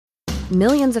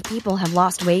Millions of people have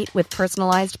lost weight with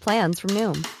personalized plans from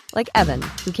Noom. Like Evan,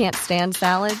 who can't stand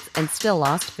salads and still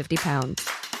lost 50 pounds.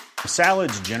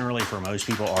 Salads generally for most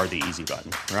people are the easy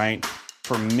button, right?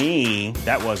 For me,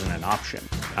 that wasn't an option.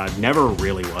 I never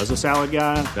really was a salad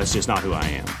guy. That's just not who I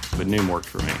am. But Noom worked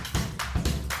for me.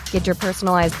 Get your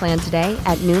personalized plan today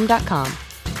at Noom.com.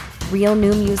 Real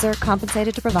Noom user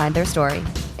compensated to provide their story.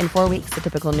 In 4 weeks, the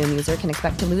typical Noom user can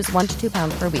expect to lose 1 to 2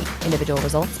 pounds per week. Individual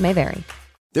results may vary.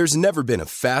 There's never been a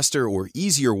faster or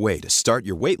easier way to start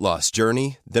your weight loss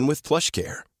journey than with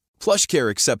PlushCare. PlushCare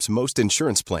accepts most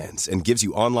insurance plans and gives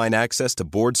you online access to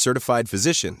board-certified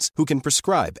physicians who can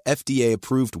prescribe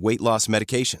FDA-approved weight loss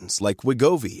medications like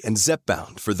Wegovy and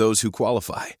Zepbound for those who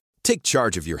qualify. Take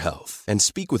charge of your health and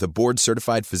speak with a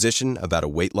board-certified physician about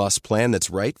a weight loss plan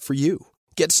that's right for you.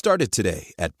 Get started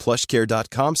today at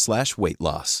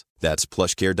plushcare.com/weightloss. That's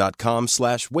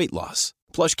plushcare.com/weightloss.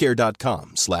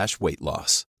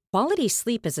 plushcare.com/weightloss. Quality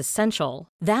sleep is essential.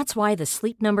 That's why the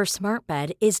Sleep Number Smart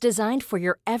Bed is designed for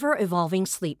your ever-evolving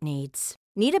sleep needs.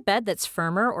 Need a bed that's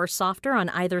firmer or softer on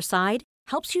either side?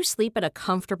 Helps you sleep at a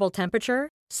comfortable temperature?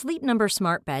 Sleep Number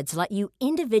Smart Beds let you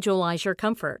individualize your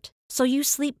comfort, so you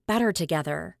sleep better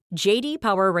together. J.D.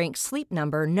 Power ranks Sleep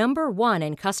Number #1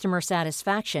 in customer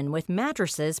satisfaction with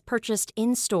mattresses purchased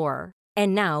in-store.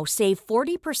 And now, save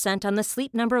 40% on the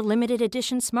Sleep Number Limited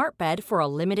Edition Smart Bed for a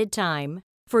limited time.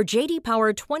 For J.D.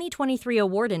 Power 2023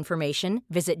 award information,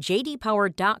 visit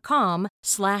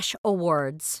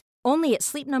jdpower.com/awards. Only at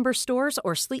Sleep Number stores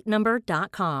or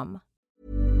sleepnumber.com.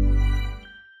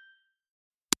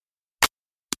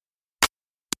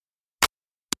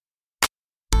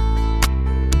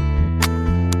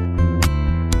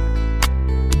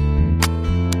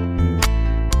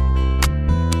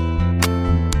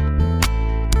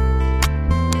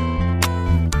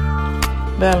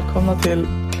 Välkomna till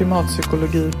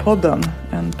Klimatpsykologipodden,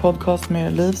 en podcast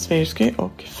med Liv Svirsky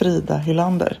och Frida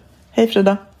Hylander. Hej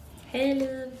Frida! Hej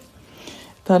Liv!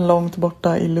 Det är långt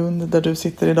borta i Lund där du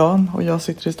sitter idag och jag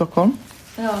sitter i Stockholm.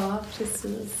 Ja,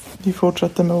 precis. Vi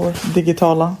fortsätter med vår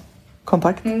digitala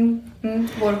kontakt.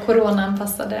 Vår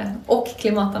coronaanpassade och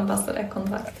klimatanpassade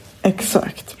kontakt.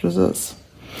 Exakt, precis.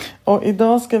 Och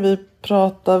idag ska vi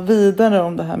prata vidare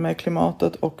om det här med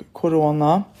klimatet och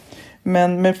corona.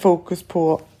 Men med fokus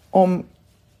på om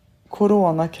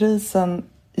coronakrisen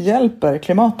hjälper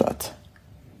klimatet.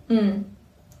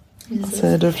 Vad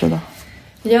säger du Frida?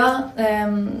 Ja,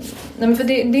 men för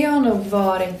det har nog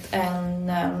varit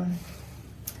en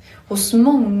hos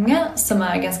många som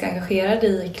är ganska engagerade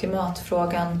i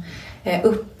klimatfrågan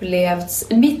upplevts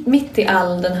mitt i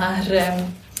all den här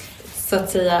så att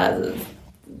säga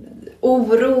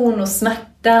oron och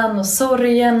smärtan och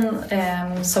sorgen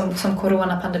som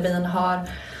coronapandemin har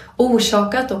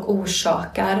orsakat och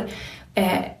orsakar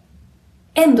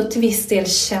ändå till viss del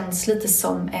känns lite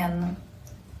som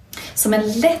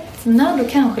en lättnad och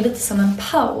kanske lite som en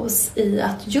paus i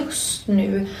att just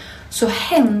nu så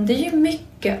händer ju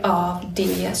mycket av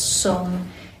det som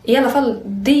i alla fall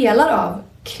delar av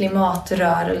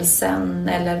klimatrörelsen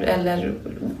eller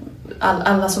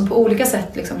alla som på olika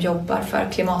sätt liksom jobbar för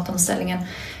klimatomställningen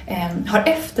har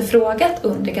efterfrågat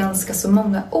under ganska så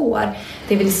många år.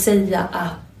 Det vill säga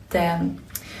att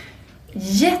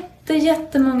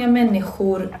jättemånga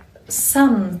människor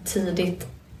samtidigt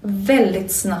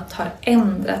väldigt snabbt har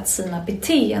ändrat sina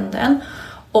beteenden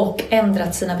och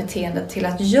ändrat sina beteenden till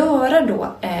att göra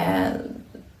då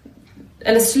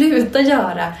eller sluta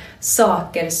göra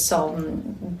saker som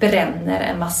bränner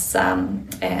en massa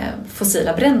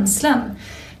fossila bränslen.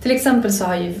 Till exempel så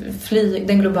har ju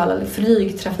den globala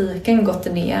flygtrafiken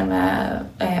gått ner med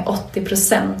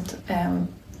 80%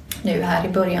 nu här i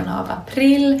början av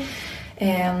april.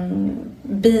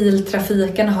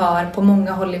 Biltrafiken har på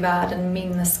många håll i världen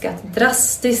minskat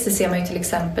drastiskt. Det ser man ju till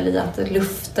exempel i att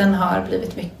luften har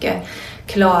blivit mycket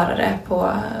klarare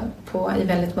i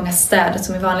väldigt många städer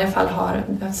som i vanliga fall har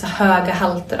så höga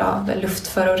halter av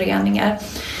luftföroreningar.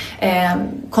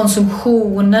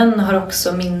 Konsumtionen har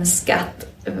också minskat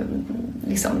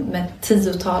liksom med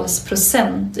 10-tals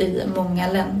 % i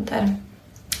många länder.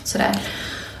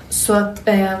 Så att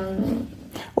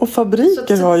och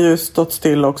fabriker har ju stått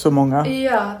still också många.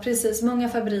 Ja, precis. Många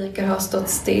fabriker har stått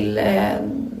still,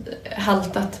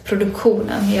 haltat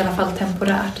produktionen, i alla fall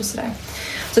temporärt och sådär.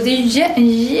 Så det är ju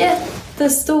en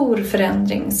jättestor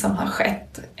förändring som har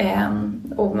skett.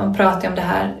 Och man pratar om det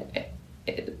här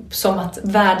som att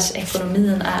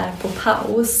världsekonomin är på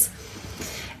paus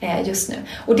just nu.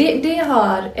 Och det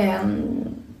har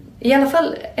i alla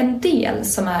fall en del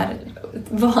som är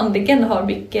vanligen har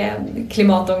mycket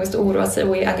klimatångest och oroar sig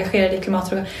och är engagerade i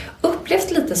klimatfrågan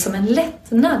upplevs lite som en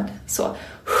lättnad. Så,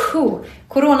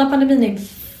 coronapandemin är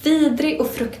vidrig och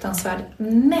fruktansvärd,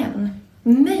 men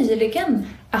möjligen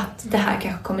att det här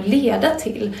kanske kommer leda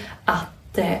till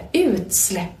att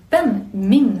utsläppen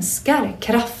minskar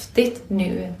kraftigt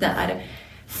nu när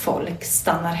folk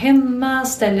stannar hemma,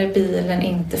 ställer bilen,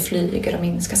 inte flyger och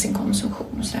minskar sin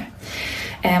konsumtion och sådär.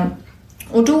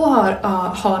 Och då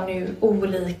har nu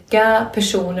olika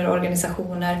personer och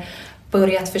organisationer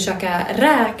börjat försöka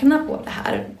räkna på det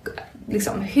här.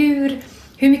 Liksom hur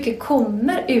mycket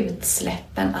kommer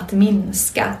utsläppen att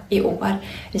minska i år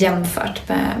jämfört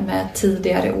med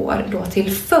tidigare år då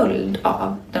till följd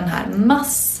av den här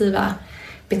massiva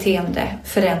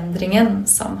beteendeförändringen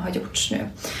som har gjorts nu.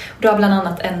 Och då har bland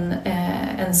annat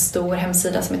en stor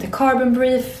hemsida som heter Carbon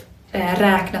Brief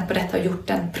räknat på detta och gjort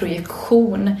en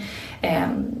projektion.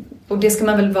 Och det ska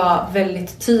man väl vara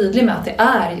väldigt tydlig med att det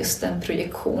är just en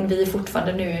projektion. Vi är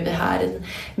fortfarande nu här i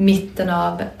mitten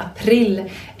av april.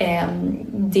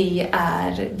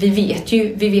 Vi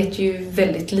vet ju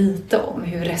väldigt lite om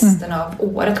hur resten av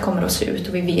året kommer att se ut.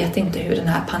 Och vi vet inte hur den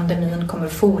här pandemin kommer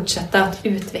att fortsätta att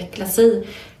utveckla sig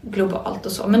globalt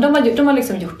och så. Men de har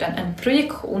liksom gjort en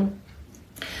projektion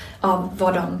av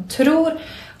vad de tror.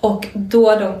 Och då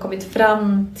har de kommit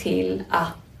fram till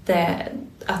att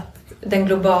den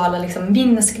globala liksom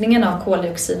minskningen av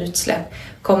koldioxidutsläpp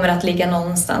kommer att ligga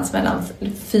någonstans mellan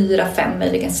 4-5,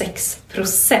 möjligen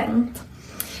 6%.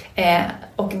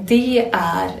 Och det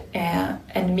är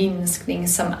en minskning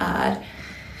som är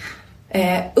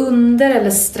under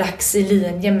eller strax i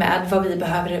linje med vad vi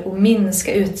behöver att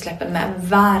minska utsläppen med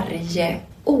varje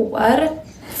år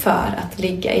för att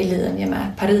ligga i linje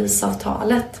med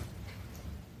Parisavtalet.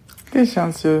 Det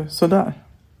känns ju sådär.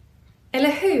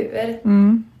 Eller hur?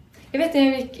 Jag vet när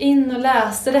jag gick in och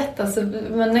läste detta så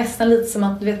var det nästan lite som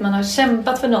att man har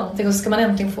kämpat för någonting och så ska man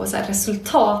äntligen få så här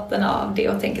resultaten av det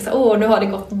och tänka så här, nu har det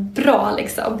gått bra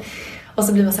liksom. Och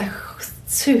så blir man så här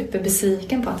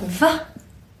superbesviken på att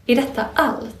är detta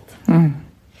allt?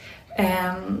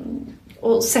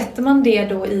 Och sätter man det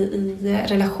då i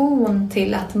relation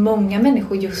till att många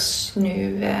människor just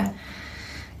nu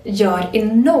gör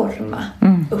enorma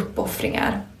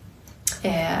uppoffringar.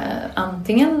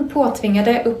 Antingen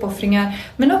påtvingade uppoffringar,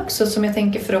 men också som jag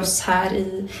tänker för oss här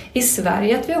i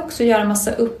Sverige att vi också gör en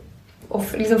massa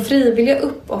liksom frivilliga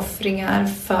uppoffringar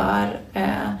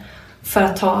för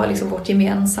att ta liksom vårt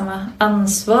gemensamma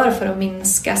ansvar för att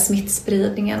minska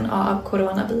smittspridningen av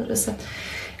coronaviruset.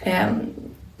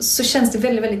 Så känns det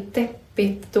väldigt, väldigt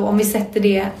deppigt då om vi sätter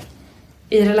det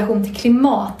i relation till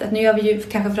klimatet. Nu gör vi ju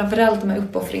kanske framförallt de här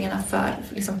uppoffringarna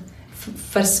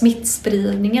för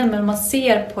smittspridningen, men om man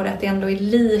ser på det att det ändå är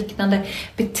liknande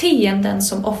beteenden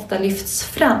som ofta lyfts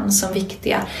fram som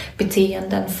viktiga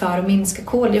beteenden för att minska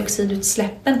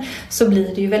koldioxidutsläppen, så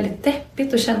blir det ju väldigt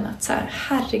deppigt att känna att så här,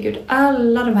 herregud,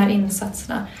 alla de här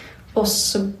insatserna och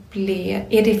så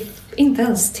är det inte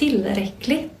ens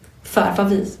tillräckligt för vad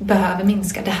vi behöver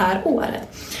minska det här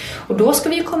året. Och då ska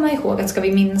vi ju komma ihåg att ska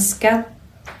vi minska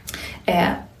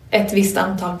ett visst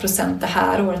antal procent det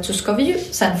här året, så ska vi ju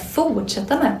sen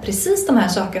fortsätta med precis de här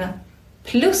sakerna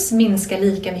plus minska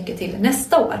lika mycket till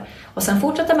nästa år. Och sen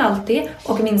fortsätta med allt det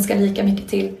och minska lika mycket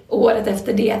till året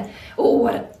efter det och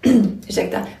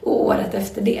året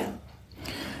efter det.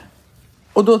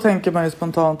 Och då tänker man ju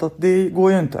spontant att det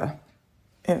går ju inte.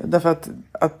 Därför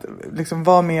att liksom,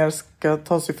 vad mer ska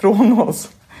tas ifrån oss?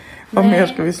 Vad mer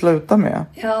ska vi sluta med?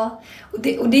 Ja,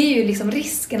 och det är ju liksom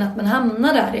risken att man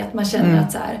hamnar där i att man känner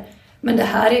att så här, men det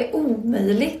här är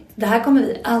omöjligt. Det här kommer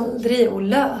vi aldrig att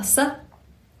lösa.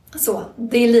 Så,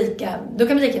 det är då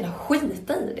kan vi lika gärna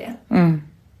skita i det.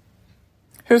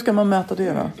 Hur ska man möta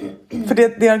det då?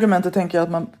 För det argumentet tänker jag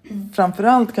att man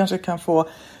framförallt kanske kan få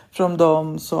från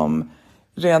de som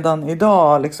redan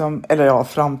idag, liksom, eller ja,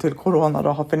 fram till corona då,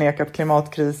 har förnekat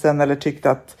klimatkrisen eller tyckt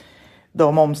att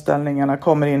de omställningarna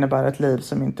kommer innebära ett liv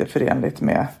som inte är förenligt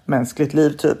med mänskligt liv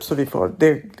typ. Så vi får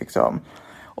det liksom.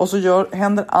 Och så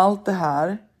händer allt det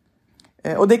här.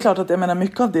 Och det är klart att jag menar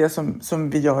mycket av det som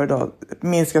vi gör idag,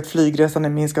 minskat flygresande,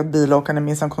 minskat bilåkande,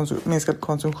 minskad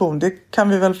konsumtion, det kan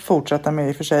vi väl fortsätta med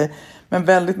i och för sig.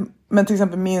 Men till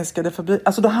exempel minskade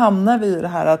alltså då hamnar vi i det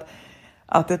här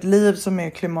att ett liv som är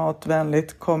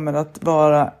klimatvänligt kommer att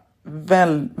vara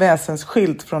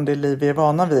väsensskilt från det liv vi är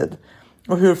vana vid.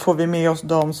 Och hur får vi med oss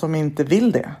de som inte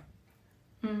vill det?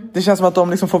 Det känns som att de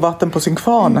liksom får vatten på sin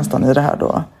kvarn nästan i det här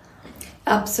då.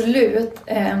 Absolut.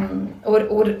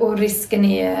 Och risken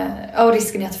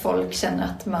är att folk känner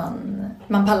att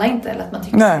man pallar inte eller att man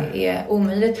tycker att det är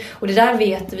omöjligt. Och det där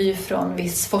vet vi ju från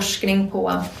viss forskning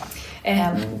på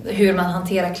hur man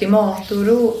hanterar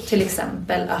klimatoro till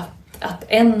exempel, att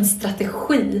en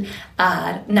strategi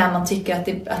är när man tycker att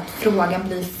frågan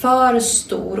blir för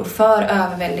stor och för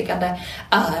överväldigande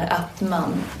är att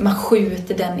man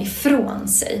skjuter den ifrån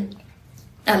sig.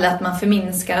 Eller att man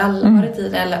förminskar allvaret i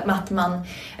det. Eller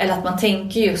att man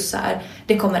tänker just så här: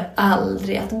 det kommer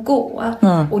aldrig att gå.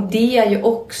 Och det är ju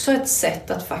också ett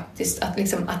sätt att faktiskt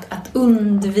att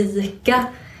undvika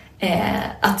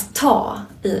att ta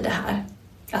i det här.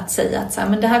 Att säga att så här,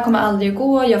 men det här kommer aldrig att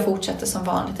gå, jag fortsätter som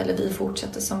vanligt, eller vi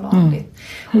fortsätter som vanligt.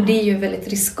 Och det är ju väldigt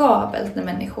riskabelt när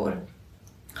människor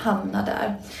hamnar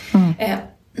där.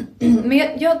 Men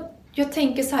jag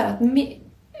tänker så här att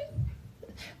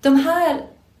de här,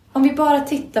 om vi bara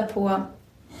tittar på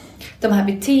de här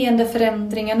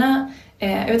beteendeförändringarna,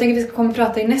 jag tänker att vi ska komma att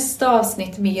prata i nästa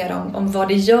avsnitt mer om vad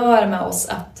det gör med oss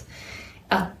att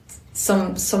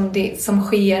som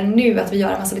sker nu, att vi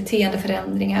gör en massa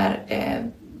beteendeförändringar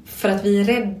för att vi är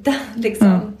rädda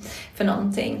liksom, för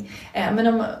någonting.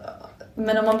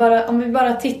 Men om vi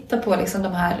bara tittar på liksom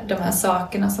de här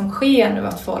sakerna som sker nu,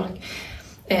 att folk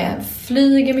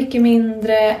flyger mycket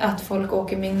mindre, att folk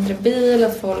åker mindre bil,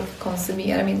 att folk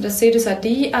konsumerar mindre, så är det så här,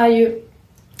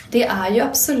 det är ju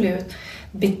absolut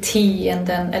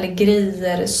beteenden eller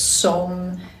grejer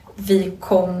som vi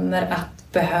kommer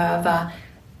att behöva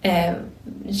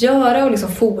göra och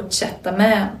liksom fortsätta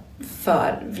med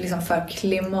för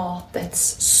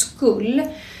klimatets skull.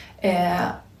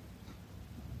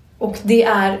 Och det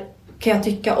är, kan jag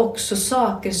tycka, också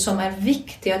saker som är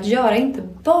viktiga att göra, inte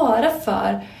bara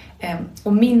för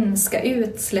att minska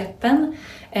utsläppen.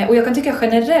 Och jag kan tycka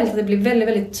generellt att det blir väldigt,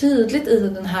 väldigt tydligt i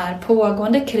den här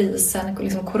pågående krisen,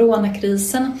 liksom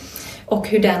coronakrisen, och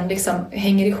hur den liksom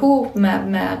hänger ihop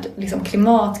med liksom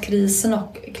klimatkrisen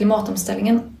och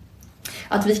klimatomställningen.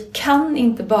 Att vi kan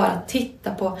inte bara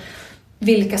titta på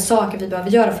vilka saker vi behöver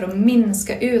göra för att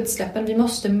minska utsläppen. Vi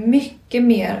måste mycket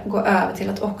mer gå över till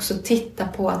att också titta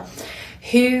på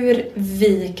hur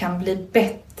vi kan bli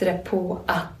bättre på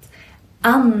att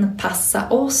anpassa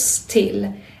oss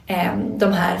till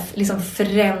de här liksom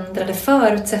förändrade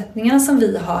förutsättningarna som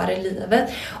vi har i livet,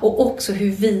 och också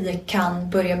hur vi kan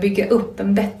börja bygga upp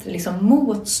en bättre liksom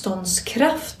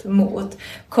motståndskraft mot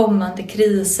kommande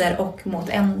kriser och mot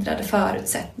ändrade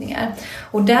förutsättningar.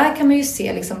 Och där kan man ju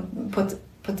se liksom på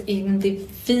ett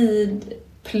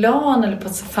individplan eller på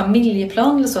ett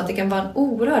familjeplan eller så, att det kan vara en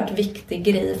oerhört viktig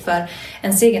grej för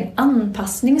ens egen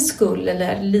anpassnings skull,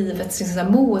 eller livets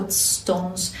liksom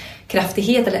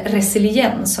motståndskraftighet eller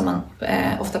resiliens som man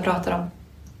ofta pratar om.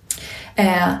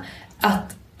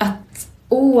 Att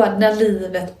ordna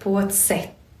livet på ett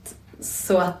sätt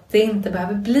så att det inte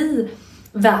behöver bli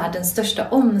världens största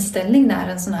omställning när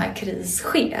en sån här kris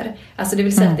sker. Alltså det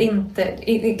vill säga att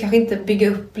kanske inte bygga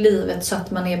upp livet så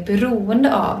att man är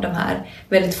beroende av de här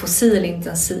väldigt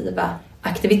fossilintensiva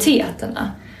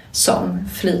aktiviteterna som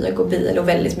flyg och bil och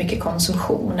väldigt mycket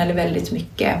konsumtion eller väldigt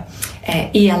mycket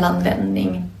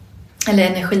elanvändning eller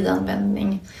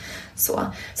energianvändning. Så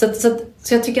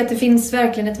jag tycker att det finns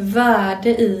verkligen ett värde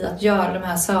i att göra de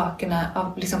här sakerna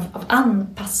av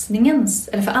anpassningens,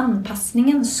 eller för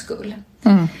anpassningens skull.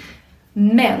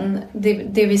 Men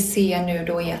det vi ser nu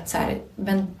då är att så här,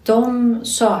 men de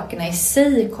sakerna i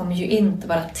sig kommer ju inte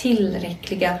vara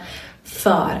tillräckliga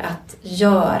för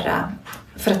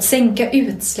att sänka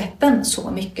utsläppen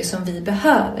så mycket som vi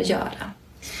behöver göra.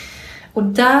 Och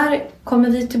där kommer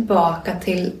vi tillbaka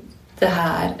till det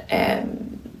här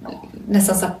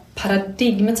nästan så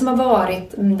paradigmet som har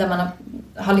varit, där man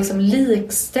har liksom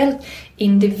likställt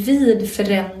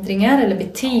individförändringar eller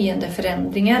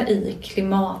beteendeförändringar i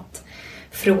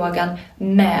klimatfrågan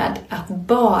med att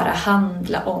bara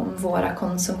handla om våra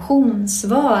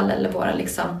konsumtionsval eller våra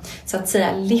liksom, så att säga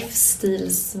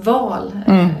livsstilsval,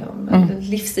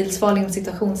 livsstilsval inom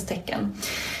citationstecken.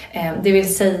 Det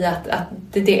vill säga att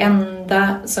det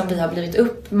enda som vi har blivit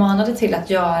uppmanade till att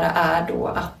göra är då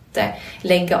att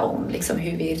lägga om liksom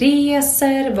hur vi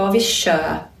reser, vad vi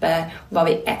köper, vad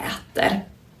vi äter.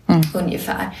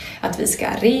 Ungefär. Att vi ska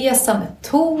resa med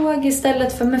tåg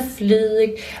istället för med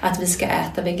flyg, att vi ska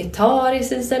äta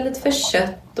vegetariskt istället för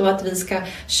kött, och att vi ska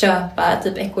köpa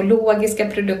typ ekologiska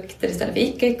produkter istället för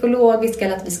icke-ekologiska,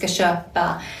 eller att vi ska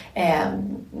köpa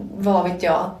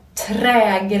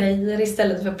trägrejer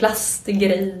istället för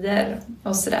plastgrejer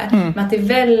och sådär. Men att det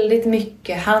väldigt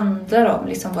mycket handlar om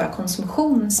liksom våra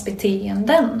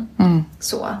konsumtionsbeteenden.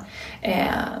 Så.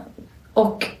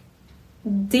 Och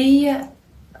det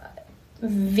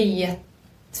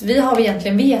vi har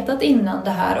egentligen vetat innan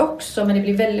det här också, men det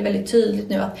blir väldigt, väldigt tydligt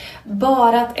nu att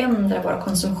bara att ändra våra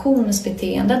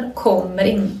konsumtionsbeteenden kommer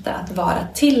inte att vara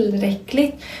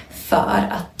tillräckligt för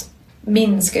att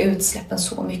minska utsläppen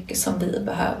så mycket som vi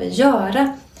behöver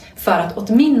göra för att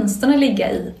åtminstone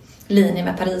ligga i linje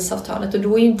med Parisavtalet. Och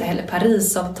då är ju inte heller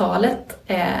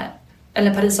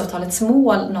Parisavtalets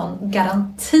mål någon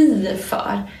garanti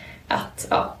för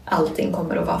att allting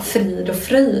kommer att vara frid och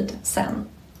fröjd sen.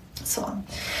 Så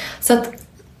att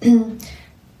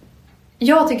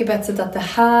jag tycker på ett sätt att det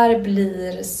här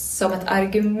blir som ett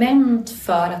argument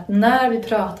för att när vi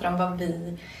pratar om vad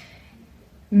vi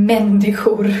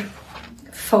människor,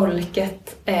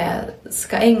 folket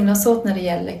ska ägna oss åt när det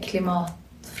gäller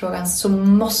klimatfrågan, så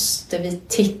måste vi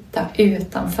titta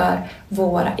utanför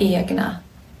våra egna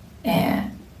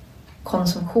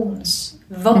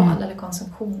konsumtionsval eller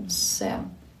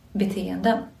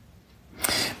konsumtionsbeteenden.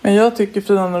 Men jag tycker,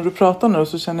 Frida, när du pratar nu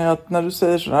så känner jag att när du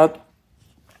säger så här att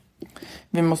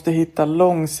vi måste hitta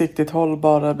långsiktigt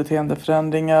hållbara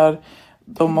beteendeförändringar,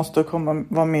 de måste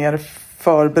vara mer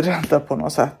förberedda på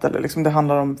något sätt, eller liksom det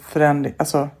handlar om förändring,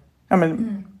 alltså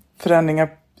förändringar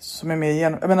som är mer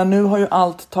genom. Jag menar, nu har ju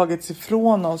allt tagits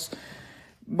ifrån oss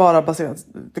bara baserat,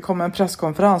 det kommer en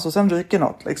presskonferens och sen ryker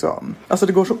något liksom. Alltså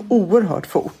det går så oerhört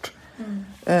fort.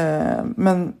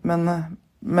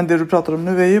 Men det du pratar om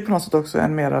nu är ju på något sätt också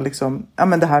en mera liksom,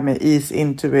 det här med ease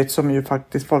into it, som ju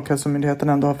faktiskt Folkhälsomyndigheten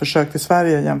ändå har försökt i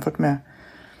Sverige jämfört med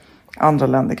andra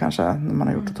länder kanske, när man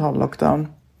har gjort total lockdown.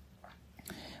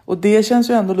 Och det känns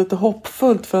ju ändå lite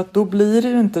hoppfullt, för att då blir det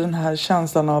ju inte den här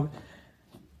känslan av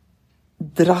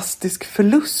drastisk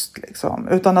förlust liksom,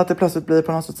 utan att det plötsligt blir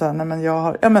på något sätt så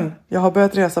här, jag har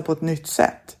börjat resa på ett nytt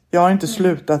sätt. Jag har inte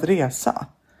slutat resa.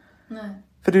 Nej.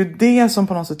 För det är ju det som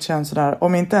på något sätt känns så där,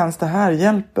 om inte ens det här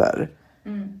hjälper,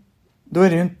 då är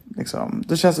det ju liksom,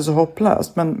 då känns det så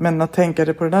hopplöst. Men att tänka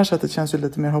det på det där sättet känns ju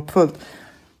lite mer hoppfullt.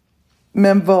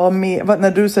 Men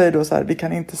när du säger då så här, vi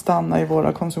kan inte stanna i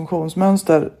våra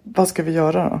konsumtionsmönster, vad ska vi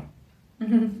göra då?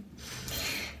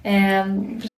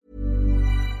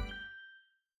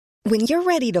 When you're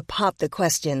ready to pop the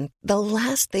question, the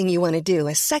last thing you want to do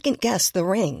is second guess the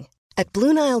ring. At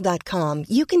BlueNile.com,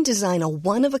 you can design a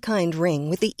one-of-a-kind ring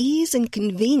with the ease and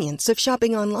convenience of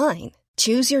shopping online.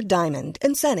 Choose your diamond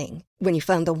and setting. When you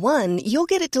find the one, you'll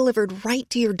get it delivered right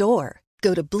to your door.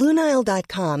 Go to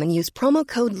BlueNile.com and use promo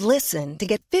code LISTEN to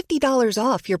get $50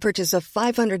 off your purchase of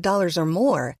 $500 or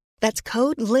more. That's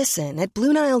code LISTEN at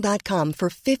BlueNile.com for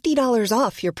 $50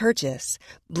 off your purchase.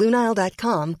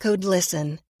 BlueNile.com, code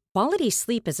LISTEN. Quality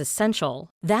sleep is essential.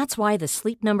 That's why the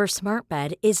Sleep Number Smart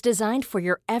Bed is designed for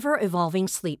your ever-evolving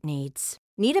sleep needs.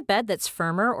 Need a bed that's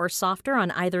firmer or softer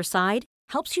on either side?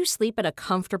 Helps you sleep at a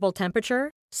comfortable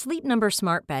temperature? Sleep Number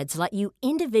Smart Beds let you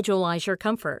individualize your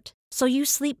comfort, so you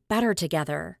sleep better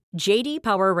together. JD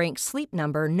Power ranks Sleep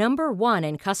Number #1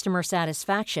 in customer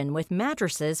satisfaction with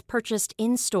mattresses purchased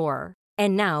in-store.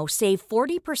 And now save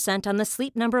 40% on the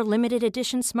Sleep Number Limited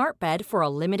Edition Smart Bed for a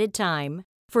limited time.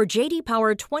 For JD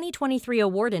Power 2023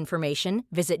 award information,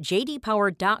 visit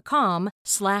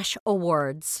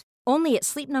jdpower.com/awards. Only at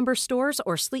Sleep Number stores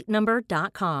or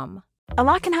sleepnumber.com. A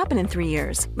lot can happen in 3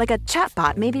 years, like a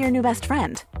chatbot may be your new best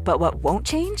friend. But what won't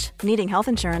change? Needing health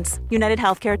insurance. United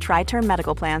Healthcare Tri-Term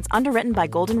Medical Plans, underwritten by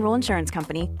Golden Rule Insurance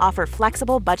Company, offer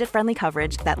flexible, budget-friendly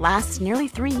coverage that lasts nearly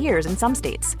 3 years in some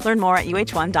states. Learn more at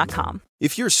uh1.com.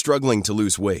 If you're struggling to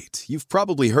lose weight, you've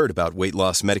probably heard about weight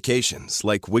loss medications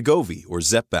like Wegovy or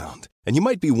Zepbound, and you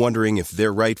might be wondering if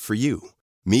they're right for you.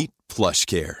 Meet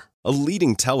PlushCare, a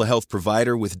leading telehealth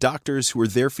provider with doctors who are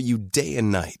there for you day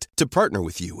and night to partner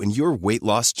with you in your weight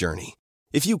loss journey.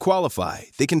 If you qualify,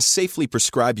 they can safely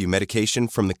prescribe you medication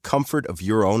from the comfort of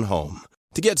your own home.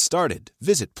 To get started,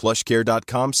 visit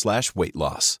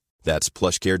plushcare.com/weightloss. That's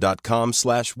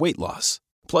plushcare.com/weightloss.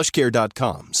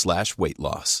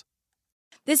 plushcare.com/weightloss.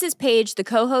 This is Paige, the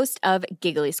co-host of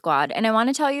Giggly Squad, and I want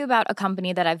to tell you about a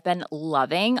company that I've been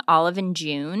loving, Olive &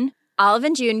 June.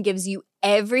 Olive & June gives you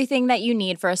everything that you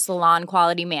need for a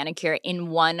salon-quality manicure in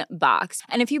one box.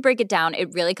 And if you break it down,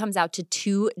 it really comes out to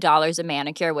 $2 a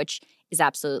manicure, which is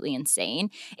absolutely insane.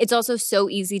 It's also so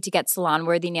easy to get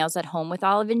salon-worthy nails at home with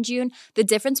Olive & June. The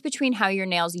difference between how your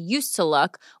nails used to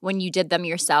look when you did them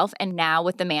yourself and now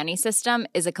with the Mani system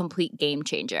is a complete game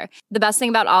changer. The best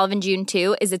thing about Olive & June,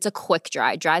 too, is it's a quick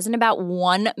dry. Dries in about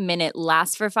 1 minute,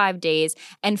 lasts for 5 days,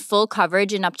 and full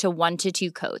coverage in up to 1 to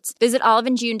 2 coats. Visit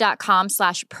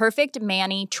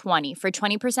oliveandjune.com/perfectmani20 for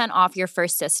 20% off your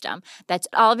first system. That's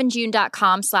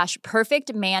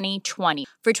oliveandjune.com/perfectmani20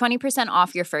 for 20%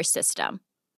 off your first system.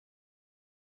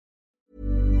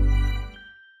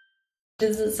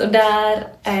 Precis, och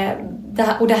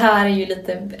det här är ju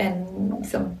lite en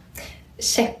liksom,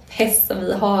 käpphäst som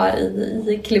vi har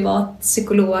i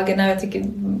klimatpsykologerna. Jag tycker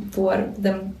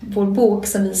vår bok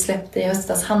som vi släppte i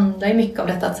höstas handlar ju mycket om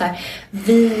detta. Att så här,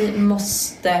 vi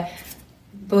måste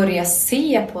börja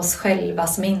se på oss själva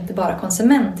som inte bara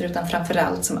konsumenter utan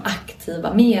framförallt som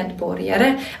aktiva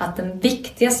medborgare. Att den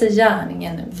viktigaste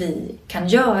gärningen vi kan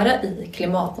göra i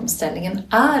klimatomställningen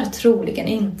är troligen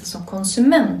inte som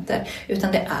konsumenter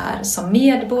utan det är som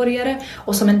medborgare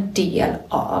och som en del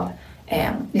av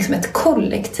liksom ett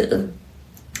kollektiv.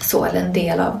 Så, eller en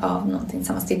del av någonting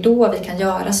tillsammans. Det är då vi kan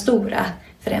göra stora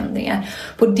förändringar.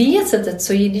 På det sättet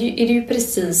så är det ju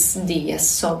precis det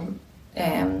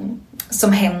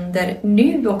som händer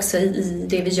nu också i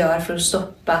det vi gör för att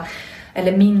stoppa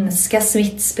eller minska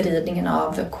smittspridningen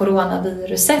av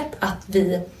coronaviruset. Att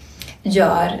vi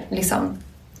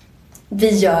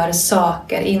gör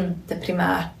saker inte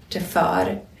primärt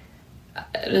för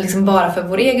liksom bara för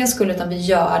vår egen skull utan vi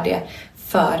gör det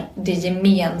för det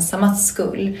gemensamma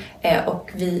skull.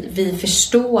 Och vi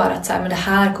förstår att så här, men det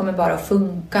här kommer bara att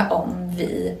funka om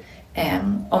vi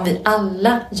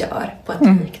alla gör på ett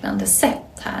liknande sätt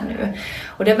här nu.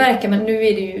 Och det verkar, men nu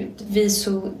är det ju vi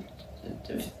så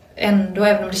ändå,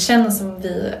 även om det känns som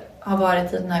vi har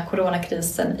varit i den här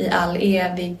coronakrisen i all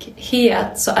evighet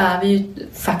så är vi ju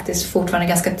faktiskt fortfarande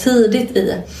ganska tidigt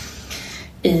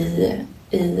i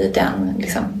den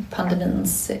liksom,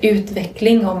 pandemins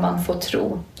utveckling om man får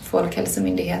tro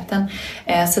Folkhälsomyndigheten.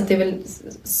 Så det är väl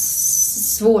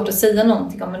svårt att säga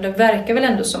någonting om, men det verkar väl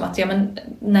ändå som att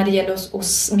när det gäller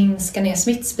att minska ner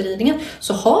smittspridningen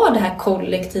så har det här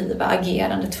kollektiva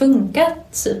agerandet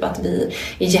funkat. Typ att vi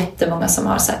är jättemånga som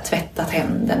har så här, tvättat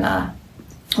händerna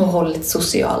och hållit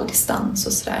social distans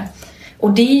och sådär.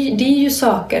 Och det är ju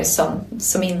saker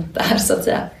som inte är så att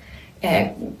säga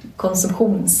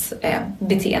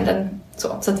konsumtionsbeteenden.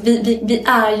 Så att vi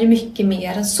är ju mycket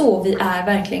mer än så. Vi är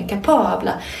verkligen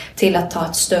kapabla till att ta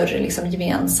ett större liksom,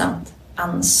 gemensamt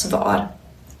ansvar.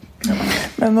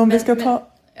 Men om vi ska ta...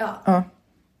 Nej,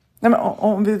 men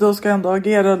om vi då ska ändå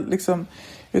agera liksom,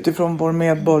 utifrån vår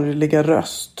medborgerliga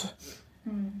röst.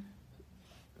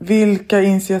 Vilka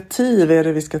initiativ är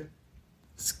det vi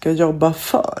ska jobba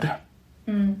för?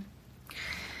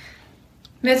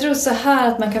 Men jag tror så här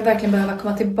att man kan verkligen behöva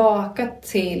komma tillbaka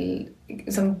till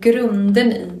liksom,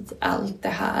 grunden i allt det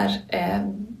här.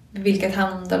 Vilket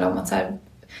handlar om att så här,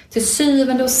 till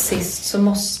syvende och sist så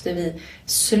måste vi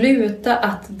sluta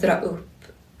att dra upp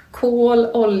kol,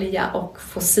 olja och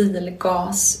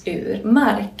fossilgas ur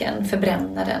marken,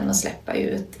 förbränna den och släppa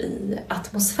ut i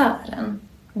atmosfären.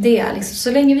 Det är liksom,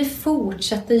 så länge vi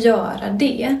fortsätter göra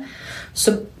det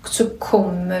så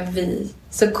kommer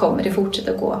det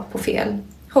fortsätta gå på fel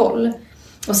håll.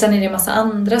 Och sen är det en massa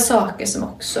andra saker som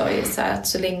också är så här att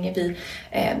så länge vi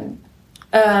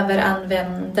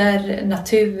överanvänder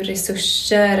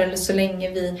naturresurser eller så länge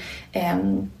vi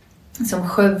som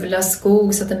skövlar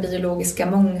skog så att den biologiska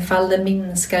mångfalden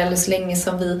minskar eller så länge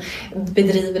som vi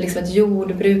bedriver liksom ett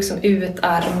jordbruk som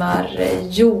utarmar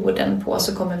jorden på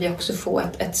så kommer vi också få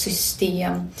ett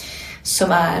system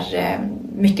som är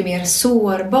mycket mer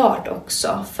sårbart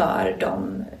också för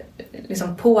de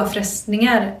liksom,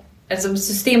 påfrestningar. Alltså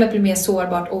systemet blir mer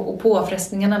sårbart och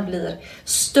påfrestningarna blir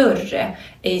större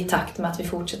i takt med att vi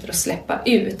fortsätter att släppa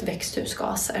ut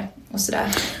växthusgaser och sådär.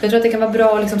 Jag tror att det kan vara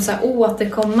bra att liksom så här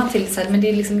återkomma till så här, men det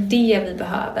är liksom det vi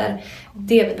behöver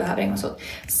ägna oss åt.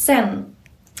 Sen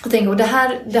jag tänker, och det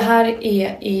här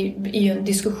är ju en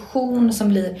diskussion som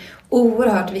blir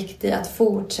oerhört viktig att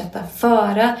fortsätta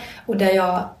föra och där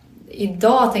jag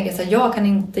idag tänker så här, jag kan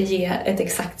inte ge ett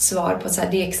exakt svar på så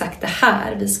här, det är exakt det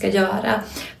här vi ska göra.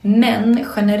 Men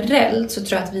generellt så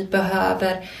tror jag att vi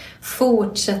behöver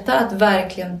fortsätta att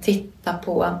verkligen titta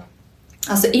på,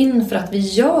 alltså inför att vi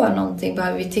gör någonting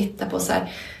behöver vi titta på så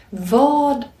här,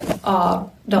 vad av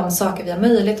de saker vi har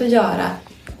möjlighet att göra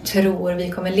tror vi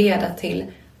kommer leda till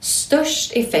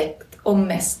störst effekt och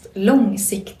mest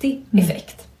långsiktig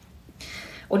effekt.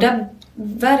 Och där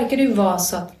verkar det ju vara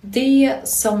så att det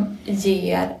som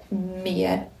ger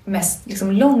mest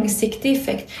liksom långsiktig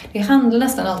effekt, det handlar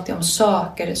nästan alltid om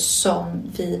saker som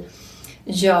vi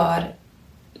gör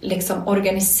liksom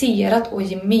organiserat och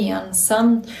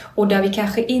gemensamt och där vi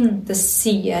kanske inte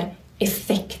ser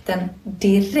effekten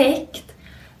direkt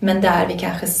men där vi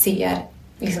kanske ser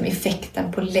liksom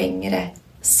effekten på längre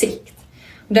sikt.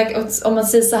 Om man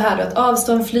säger så här då, att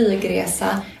avstå en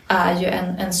flygresa är ju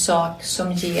en sak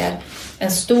som ger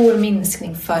en stor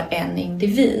minskning för en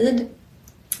individ.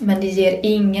 Men det ger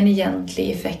ingen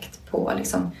egentlig effekt på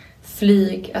liksom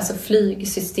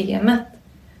flygsystemet.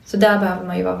 Så där behöver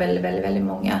man ju vara väldigt, väldigt, väldigt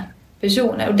många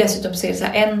personer. Och dessutom så är det så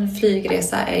här, en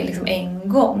flygresa är liksom en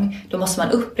gång. Då måste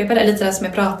man upprepa det. Lite där som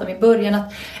jag pratade om i början.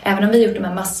 Att även om vi har gjort de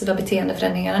här massiva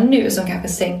beteendeförändringarna nu som kanske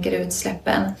sänker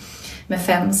utsläppen med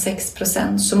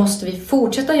 5-6%, så måste vi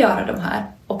fortsätta göra de här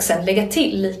och sen lägga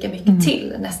till lika mycket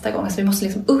till nästa gång. Så vi måste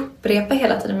liksom upprepa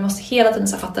hela tiden. Vi måste hela tiden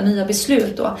så fatta nya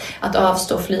beslut då. Att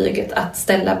avstå flyget, att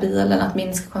ställa bilen, att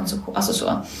minska konsumtion. Alltså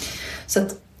så. Så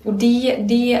att, och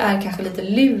det är kanske lite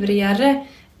lurigare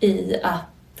i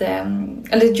att,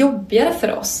 eller jobbigare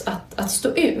för oss att stå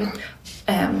ut.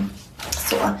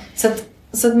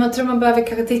 Så att man tror man behöver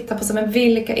kanske titta på så, men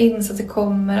vilka insatser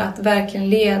kommer att verkligen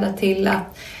leda till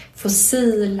att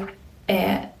fossil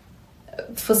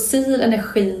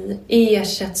energi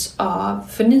ersätts av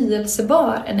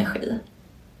förnyelsebar energi.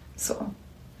 Så.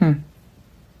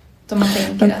 Om man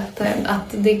tänker att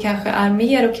det kanske är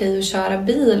mer okej att köra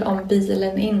bil om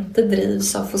bilen inte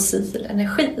drivs av fossil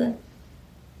energi.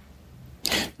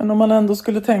 Men om man ändå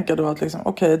skulle tänka då att liksom,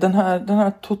 okej, den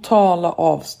här totala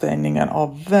avstängningen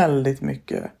av väldigt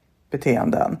mycket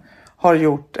beteenden har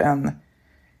gjort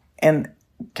en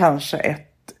kanske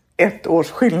ett års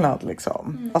skillnad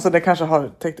liksom. Alltså det kanske har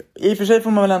täckt. I och för sig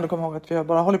får man väl ändå komma ihåg att vi har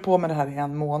bara hållit på med det här i 1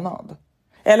 månad.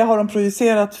 Eller har de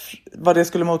projicerat vad det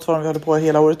skulle motsvara om vi håller på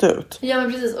hela året ut? Ja,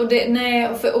 men precis. Och det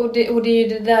är ju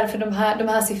det därför de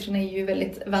här siffrorna är ju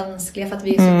väldigt vanskliga, för att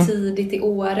vi är så tidigt i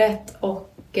året och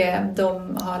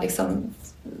de har liksom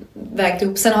vägt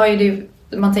upp. Sen har ju det,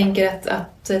 man tänker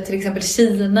att till exempel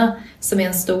Kina, som är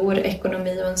en stor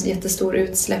ekonomi och en jättestor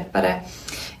utsläppare,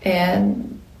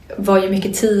 var ju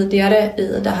mycket tidigare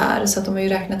i det här, så att de har ju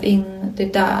räknat in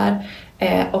det där.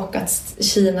 Och att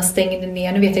Kina stängde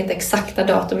ner, nu vet jag inte exakta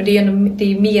datum, men det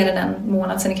är mer än 1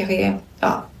 månad sedan, det kanske är,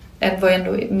 det var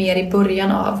ändå mer i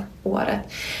början av året.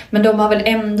 Men de har väl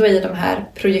ändå i de här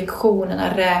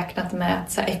projektionerna räknat med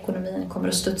att så här, ekonomin kommer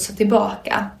att studsa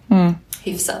tillbaka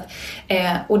hyfsat.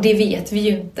 Och det vet vi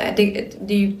ju inte.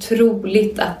 Det är ju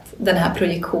troligt att den här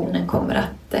projektionen kommer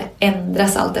att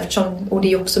ändras allt eftersom, och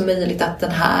det är också möjligt att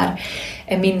den här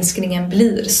minskningen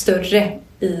blir större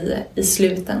i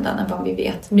slutändan än vad vi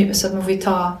vet nu. Så att man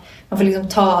får liksom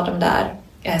ta de där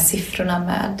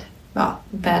siffrorna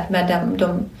med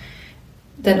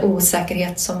den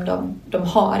osäkerhet som de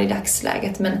har i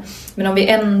dagsläget. Men om vi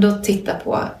ändå tittar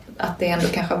på att det ändå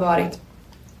kanske har varit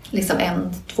liksom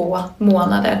 1-2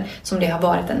 månader som det har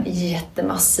varit en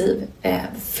jättemassiv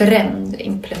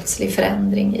plötslig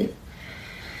förändring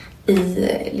i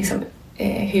liksom,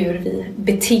 hur vi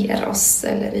beter oss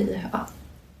eller i.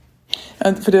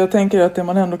 För det jag tänker att det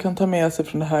man ändå kan ta med sig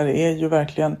från det här är ju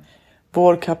verkligen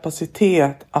vår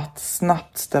kapacitet att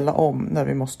snabbt ställa om när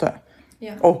vi måste.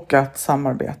 Ja. Och att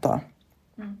samarbeta.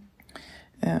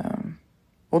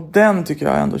 Och den tycker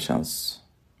jag ändå känns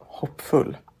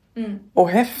hoppfull. Och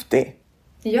häftig.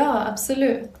 Ja,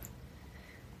 absolut.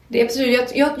 Det är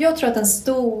absolut. Jag tror att den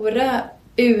stora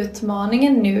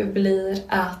utmaningen nu blir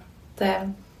att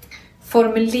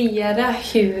formulera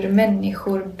hur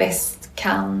människor bäst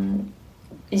kan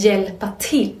hjälpa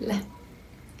till.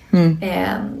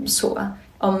 Så.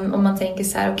 Om man tänker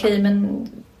så här, okej, men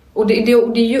och det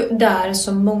är ju där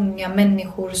som många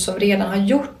människor som redan har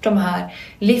gjort de här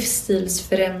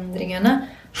livsstilsförändringarna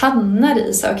hamnar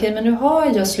i. Så okej, men nu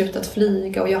har jag slutat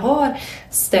flyga och jag har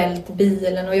ställt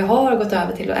bilen och jag har gått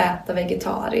över till att äta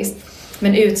vegetariskt.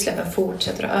 Men utsläppen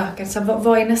fortsätter att öka. Så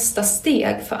vad är nästa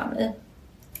steg för mig?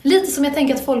 Lite som jag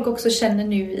tänker att folk också känner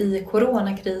nu i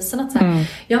coronakrisen. Att så här,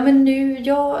 ja men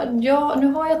nu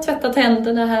har jag tvättat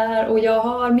händerna här och jag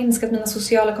har minskat mina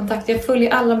sociala kontakter. Jag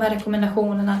följer alla de här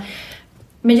rekommendationerna.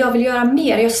 Men jag vill göra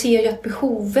mer. Jag ser ju att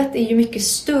behovet är ju mycket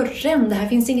större än det här.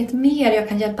 Finns inget mer jag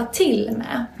kan hjälpa till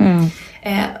med.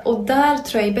 Och där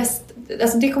tror jag är bäst.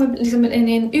 Alltså det kommer liksom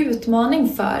en utmaning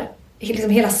för liksom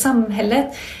hela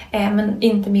samhället. Men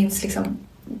inte minst liksom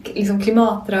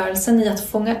klimatrörelsen i att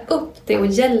fånga upp det och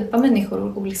hjälpa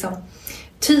människor och liksom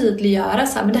tydliggöra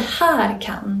så här, men det här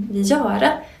kan vi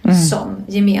göra som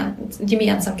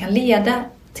gemensamt kan leda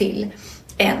till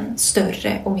en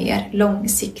större och mer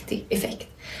långsiktig effekt.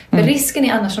 För risken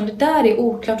är annars om det där är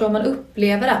oklart och om man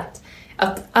upplever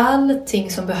att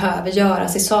allting som behöver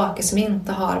göras är saker som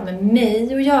inte har med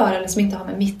mig att göra eller som inte har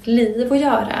med mitt liv att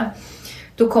göra.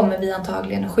 Då kommer vi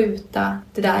antagligen att skjuta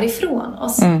det där ifrån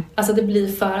oss. Alltså det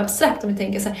blir för abstrakt om vi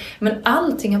tänker så här. Men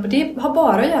allting det har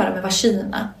bara att göra med vad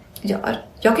Kina gör.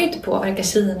 Jag kan ju inte påverka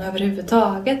Kina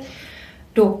överhuvudtaget.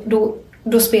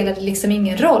 Då spelar det liksom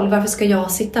ingen roll. Varför ska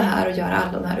jag sitta här och göra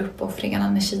alla de här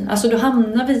uppoffringarna med Kina? Alltså då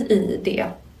hamnar vi i det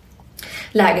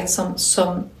läget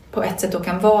som på ett sätt då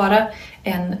kan vara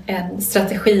en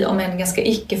strategi, om en ganska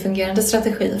icke-fungerande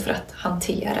strategi för att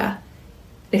hantera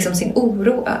liksom sin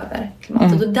oro över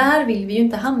klimatet. Och där vill vi ju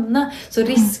inte hamna. Så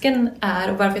risken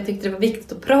är, och varför jag tyckte det var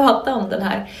viktigt att prata om den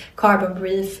här Carbon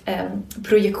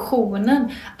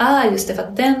Brief-projektionen, är just det för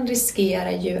att den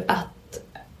riskerar ju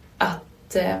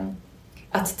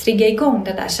att trigga igång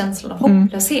den där känslan av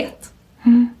hopplöshet.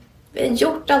 Vi har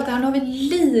gjort allt det här, nu har vi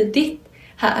lidit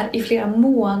här i flera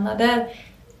månader.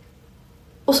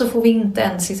 Och så får vi inte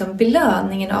ens liksom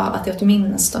belöningen av att det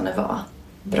åtminstone var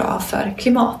bra för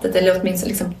klimatet. Eller åtminstone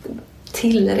liksom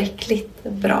tillräckligt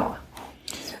bra.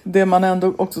 Det man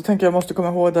ändå också tänker jag måste komma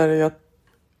ihåg där är att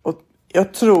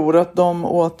jag tror att de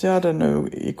åtgärder nu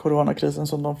i coronakrisen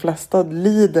som de flesta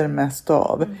lider mest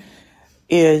av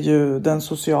är ju den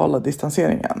sociala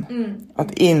distanseringen.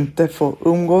 Att inte få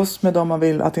umgås med dem man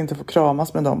vill, att inte få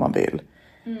kramas med dem man vill.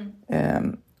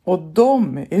 Och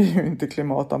de är ju inte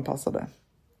klimatanpassade.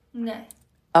 Nej.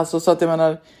 Alltså så att jag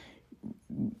menar,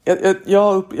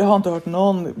 jag har inte hört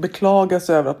någon beklaga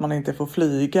sig över att man inte får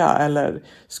flyga eller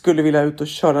skulle vilja ut och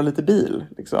köra lite bil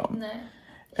liksom. Nej.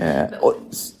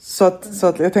 Så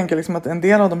att jag tänker liksom att en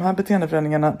del av de här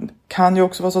beteendeförändringarna kan ju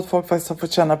också vara så att folk faktiskt har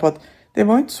fått känna på att det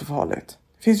var inte så farligt.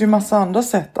 Det finns ju massa andra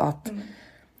sätt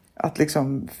att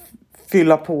liksom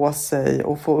fylla på sig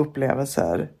och få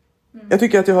upplevelser. Jag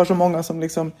tycker att jag hör så många som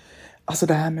liksom, alltså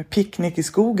det här med picknick i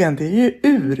skogen, det är ju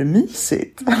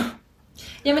urmysigt.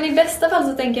 Ja, men i bästa fall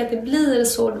så tänker jag att det blir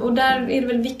så. Och där är det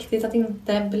väl viktigt att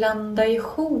inte blanda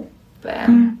ihop.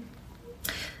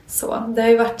 Så, det har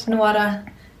ju varit några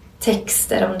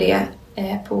texter om det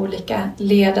på olika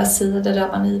ledarsidor där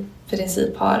man i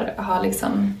princip har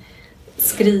liksom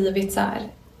skrivit så här: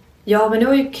 ja, men nu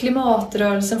har ju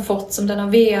klimatrörelsen fått som den har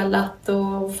velat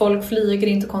och folk flyger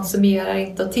inte och konsumerar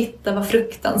inte och titta vad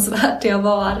fruktansvärt det har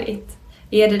varit.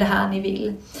 Är det här ni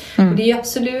vill? Och det är ju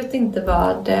absolut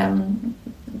inte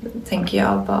tänker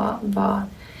jag, vad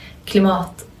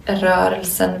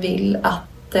klimatrörelsen vill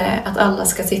att alla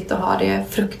ska sitta och ha det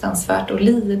fruktansvärt och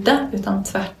lida, utan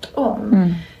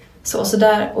tvärtom. Så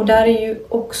där är ju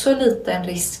också lite en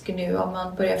risk nu om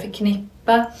man börjar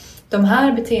förknippa de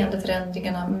här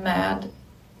beteendeförändringarna med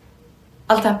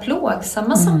allt det här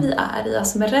plågsamma som vi är i.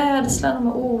 Alltså med rädslan och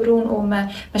med oron och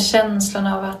med känslan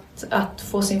av att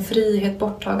få sin frihet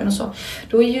borttagen och så.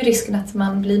 Då är ju risken att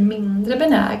man blir mindre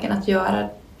benägen att göra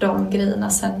de grejerna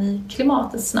sen i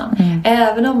klimatets namn.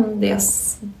 Även om det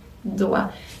då,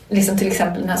 liksom till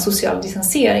exempel den här sociala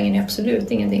distanseringen är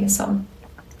absolut ingenting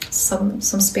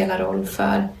som spelar roll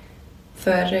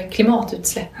för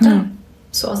klimatutsläppen.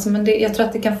 Så, alltså, men jag tror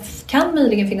att det kan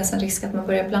möjligen finnas en risk att man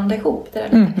börjar blanda ihop det där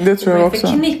lite. Det tror jag också.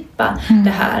 Förknippa det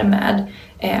här med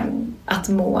att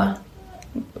må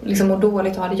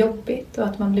dåligt och ha det jobbigt och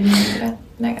att man blir mindre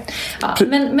negativ. Ja,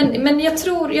 men jag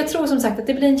tror som sagt att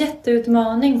det blir en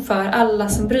jätteutmaning för alla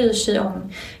som bryr sig om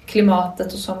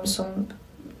klimatet och som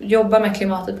jobbar med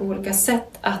klimatet på olika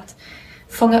sätt att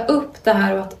fånga upp det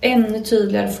här och att ännu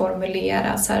tydligare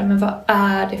formulera så här, men vad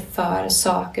är det för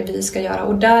saker vi ska göra?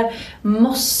 Och där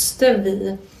måste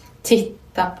vi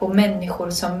titta på människor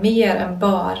som mer än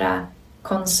bara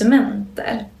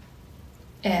konsumenter.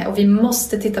 Och vi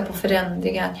måste titta på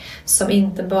förändringar som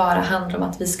inte bara handlar om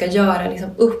att vi ska göra liksom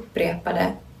upprepade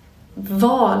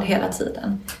val hela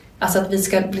tiden. Alltså att vi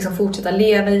ska liksom fortsätta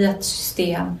leva i ett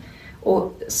system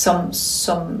och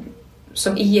som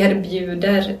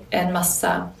erbjuder en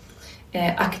massa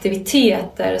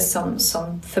aktiviteter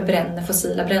som förbränner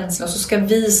fossila bränslen. Och så ska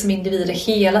vi som individer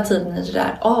hela tiden i det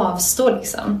där avstå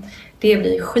liksom. Det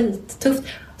blir skittufft.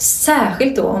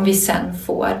 Särskilt då om vi sen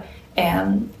får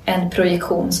en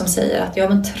projektion som säger att ja,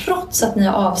 men trots att ni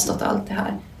har avstått allt det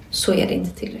här så är det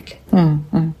inte tillräckligt.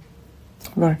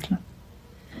 Verkligen.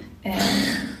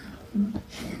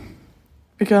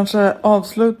 Vi kanske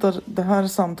avslutar det här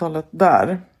samtalet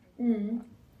där.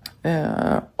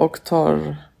 Och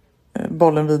tar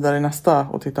bollen vidare i nästa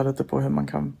och tittar lite på hur man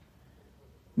kan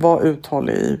vara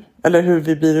uthållig i, eller hur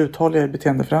vi blir uthålliga i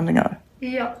beteendeförändringar.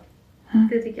 Ja,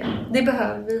 det tycker jag. Det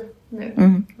behöver vi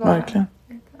nu. Verkligen.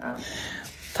 Ja.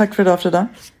 Tack för idag, Frida.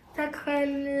 Tack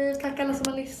själv. Tack alla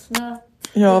som har lyssnat.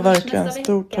 Ja, verkligen.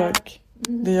 Stort tack.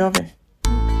 Det gör vi.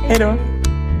 Hej då.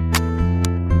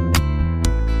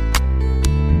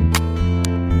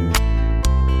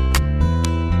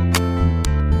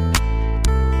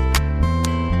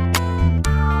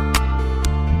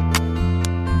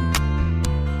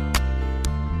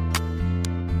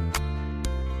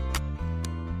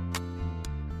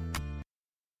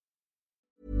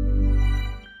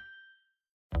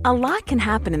 A lot can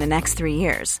happen in the next 3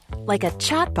 years. Like a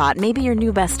chatbot may be your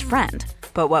new best friend.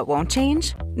 But what won't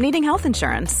change? Needing health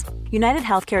insurance. United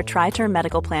Healthcare Tri-Term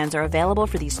Medical Plans are available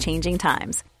for these changing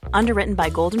times. Underwritten by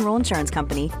Golden Rule Insurance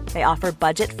Company, they offer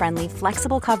budget-friendly,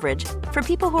 flexible coverage for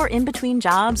people who are in between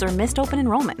jobs or missed open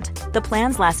enrollment. The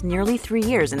plans last nearly 3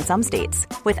 years in some states,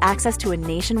 with access to a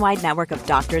nationwide network of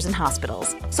doctors and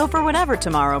hospitals. So for whatever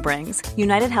tomorrow brings,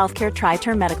 United Healthcare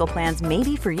Tri-Term Medical Plans may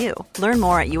be for you. Learn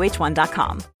more at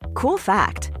uh1.com. Cool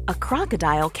fact, a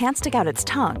crocodile can't stick out its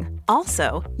tongue.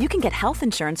 Also, you can get health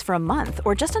insurance for a month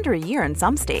or just under a year in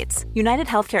some states. United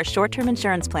Healthcare short-term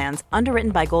insurance plans,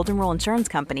 underwritten by Golden Rule Insurance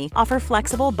Company, offer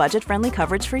flexible, budget-friendly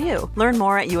coverage for you. Learn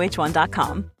more at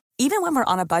uh1.com. Even when we're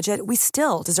on a budget, we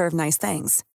still deserve nice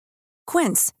things.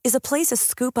 Quince is a place to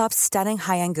scoop up stunning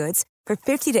high-end goods for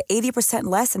 50 to 80%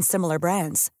 less than similar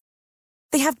brands.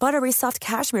 They have buttery soft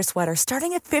cashmere sweaters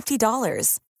starting at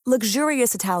 $50,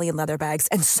 luxurious Italian leather bags,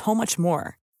 and so much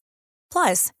more.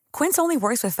 Plus, Quince only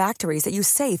works with factories that use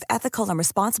safe, ethical, and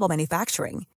responsible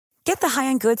manufacturing. Get the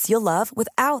high-end goods you'll love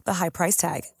without the high price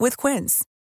tag with Quince.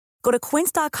 Go to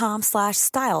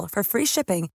quince.com/style for free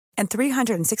shipping and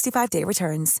 365-day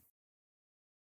returns.